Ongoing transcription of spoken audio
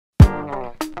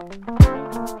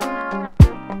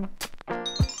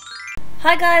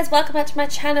Hi guys, welcome back to my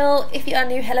channel. If you are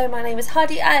new, hello, my name is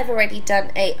Hardy. I have already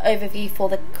done an overview for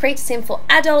the CAS for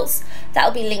adults. That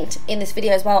will be linked in this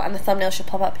video as well, and the thumbnail should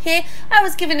pop up here. I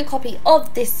was given a copy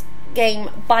of this game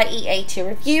by EA to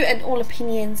review, and all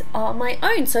opinions are my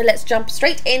own. So let's jump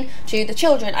straight in to the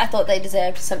children. I thought they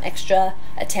deserved some extra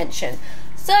attention.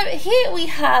 So here we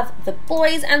have the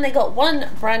boys, and they got one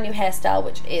brand new hairstyle,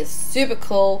 which is super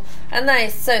cool, and that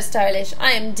is so stylish.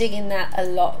 I am digging that a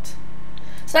lot.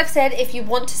 So like I said, if you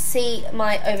want to see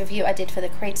my overview I did for the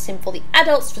CAS for the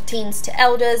adults, for teens to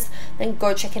elders, then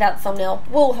go check it out. The thumbnail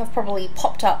will have probably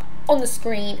popped up on the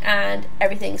screen and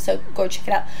everything, so go check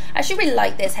it out. I actually really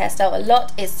like this hairstyle a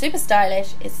lot. It's super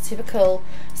stylish, it's super cool,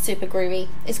 super groovy.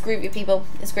 It's groovy, people,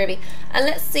 it's groovy. And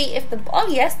let's see if the, oh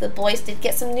yes, the boys did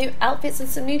get some new outfits and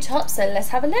some new tops, so let's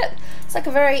have a look. It's like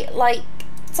a very, like,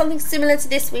 something similar to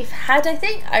this we've had, I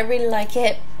think. I really like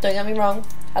it, don't get me wrong,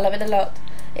 I love it a lot.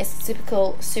 It's super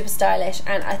cool, super stylish,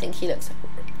 and I think he looks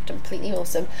completely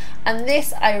awesome. And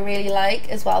this I really like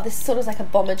as well. This is sort of like a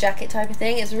bomber jacket type of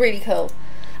thing. It's really cool.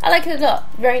 I like it a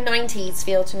lot. Very 90s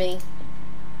feel to me.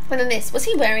 And then this, was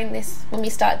he wearing this when we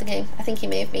started the game? I think he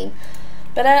may have been.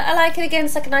 But I like it again.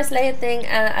 It's like a nice layered thing,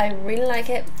 and I really like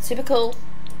it. Super cool.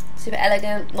 Super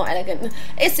elegant. Not elegant.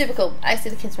 It's super cool. I see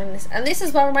the kids wearing this. And this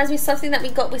as well reminds me of something that we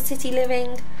got with City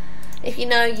Living. If you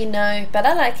know, you know, but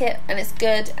I like it, and it's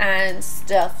good and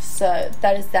stuff. So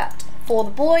that is that for the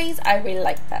boys. I really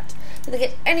like that. Did they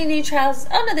get any new trousers?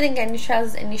 Oh no, they didn't get any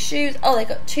trousers, any shoes. Oh, they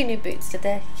got 2 new boots, did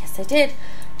they? Yes, they did.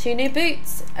 2 new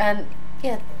boots, and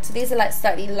yeah, so these are like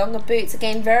slightly longer boots.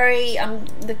 Again, very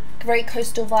the very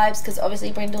coastal vibes, because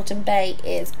obviously Brindleton Bay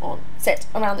is set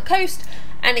around the coast,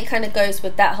 and it kind of goes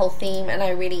with that whole theme, and I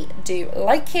really do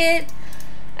like it.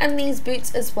 And these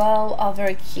boots as well are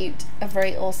very cute and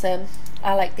very awesome.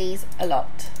 I like these a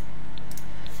lot.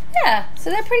 Yeah,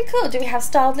 so they're pretty cool. Do we have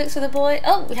styled looks for the boy?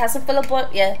 Oh, we have some full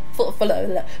body, yeah, we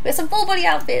have some full body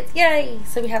outfits, yay!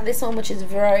 So we have this one, which is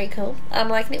very cool. I'm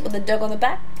liking it, with a dog on the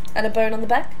back and a bone on the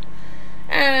back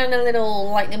and a little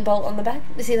lightning bolt on the back.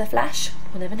 You see the flash?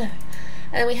 We'll never know.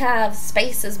 And we have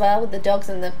space as well with the dogs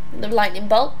and the lightning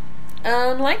bolt.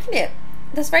 I'm liking it.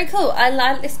 That's very cool. I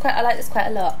like this quite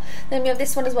a lot. Then we have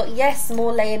this one as well. Yes,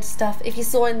 more layered stuff. If you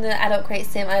saw in the adult CAS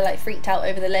sim, I like freaked out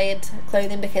over the layered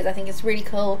clothing, because I think it's really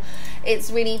cool.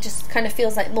 It's really just kind of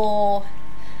feels like more,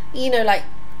 you know, like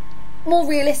more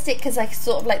realistic, because like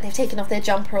sort of like they've taken off their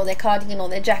jumper or their cardigan or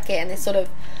their jacket, and they sort of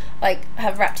like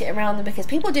have wrapped it around them, because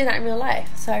people do that in real life.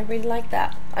 So I really like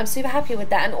that. I'm super happy with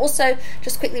that. And also,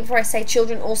 just quickly before I say,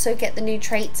 children also get the new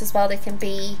traits as well. They can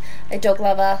be a dog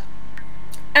lover,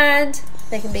 and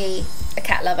they can be a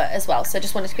cat lover as well. So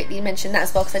just wanted to quickly mention that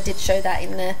as well, because I did show that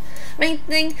in the main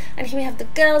thing. And here we have the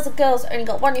girls. The girls only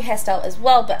got one new hairstyle as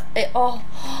well, but oh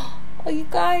you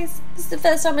guys, this is the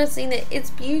first time I've seen it. It's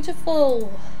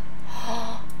beautiful.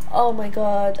 Oh my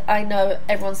god, I know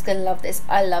everyone's gonna love this.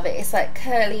 I love it. It's like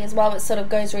curly as well. It sort of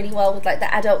goes really well with like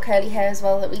the adult curly hair as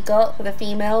well that we got for the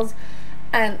females.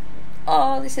 And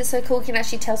oh, this is so cool. You can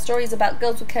actually tell stories about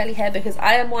girls with curly hair, because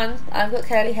I am one. I've got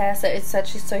curly hair, so it's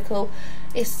actually so cool.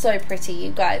 It's so pretty, you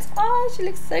guys. Oh, she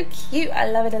looks so cute. I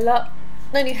love it a lot.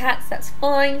 No new hats, that's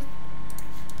fine.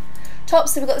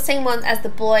 Tops, so we've got the same one as the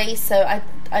boys, so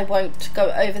I won't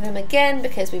go over them again,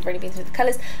 because we've already been through the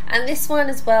colours. And this one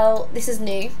as well, this is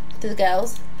new to the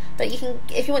girls. But you can,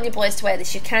 if you want your boys to wear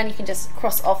this, you can just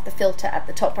cross off the filter at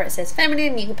the top where it says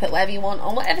feminine. You can put whatever you want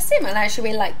on whatever sim, and I actually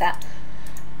really like that.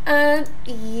 And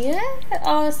yeah,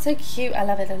 oh, so cute. I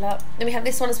love it a lot. Then we have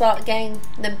this one as well. Again,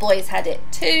 the boys had it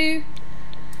too.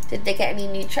 Did they get any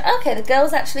new okay, the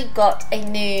girls actually got a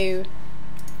new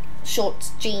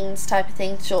shorts, jeans type of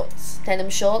thing, shorts, denim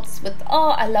shorts with, oh,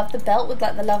 I love the belt with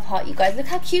like the love heart, you guys. Look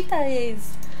how cute that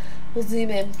is. We'll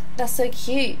zoom in. That's so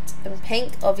cute. And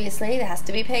pink, obviously, there has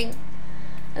to be pink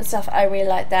and stuff. I really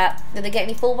like that. Did they get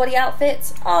any full body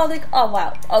outfits? Oh, oh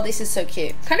wow. Oh, this is so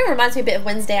cute. Kind of reminds me a bit of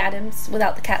Wednesday Addams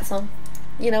without the cats on.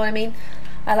 You know what I mean?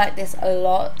 I like this a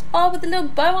lot. Oh, with the little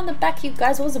bow on the back, you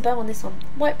guys. What was the bow on this one?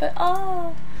 White bow.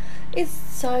 Oh, it's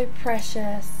so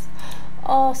precious.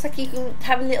 Oh, it's like you can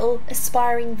have a little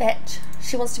aspiring vet.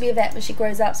 She wants to be a vet when she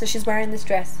grows up, so she's wearing this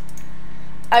dress.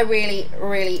 I really,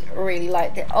 really, really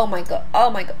liked it. Oh my god. Oh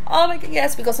my god. Oh my god.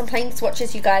 Yes, we got some plain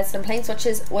swatches, you guys. Some plain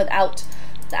swatches without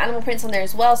the animal prints on there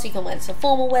as well, so you can wear this for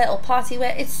formal wear or party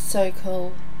wear. It's so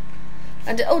cool.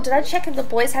 And oh, did I check if the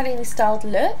boys had any styled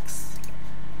looks?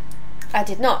 I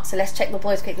did not, so let's check the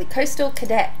boys quickly. Coastal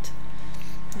Cadet.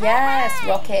 Yes,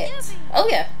 Rocket. Oh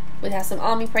yeah, we have some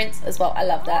army prints as well. I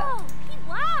love that.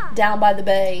 Down by the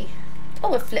bay.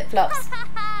 Oh, with flip-flops.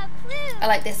 I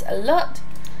like this a lot.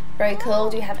 Very cool.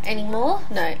 Do you have any more?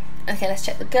 No. Okay, let's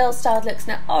check the girl styled looks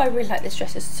now. Oh, I really like this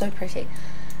dress. It's so pretty.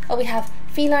 Oh, we have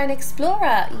Feline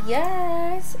Explorer.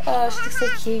 Yes. Oh, she looks so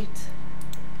cute.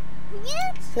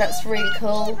 So that's really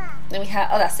cool. Then we have,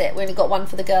 oh, that's it. We only got one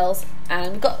for the girls,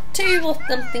 and we've got two or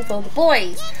something for the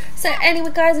boys. So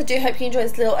anyway, guys, I do hope you enjoyed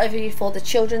this little overview for the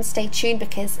children. Stay tuned,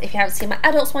 because if you haven't seen my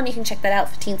adults one, you can check that out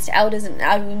for teens to elders, and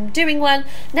I'm doing one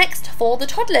next for the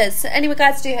toddlers. So anyway,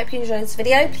 guys, I do hope you enjoyed this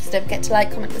video. Please don't forget to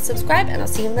like, comment, and subscribe, and I'll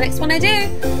see you in the next one I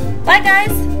do. Bye,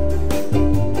 guys.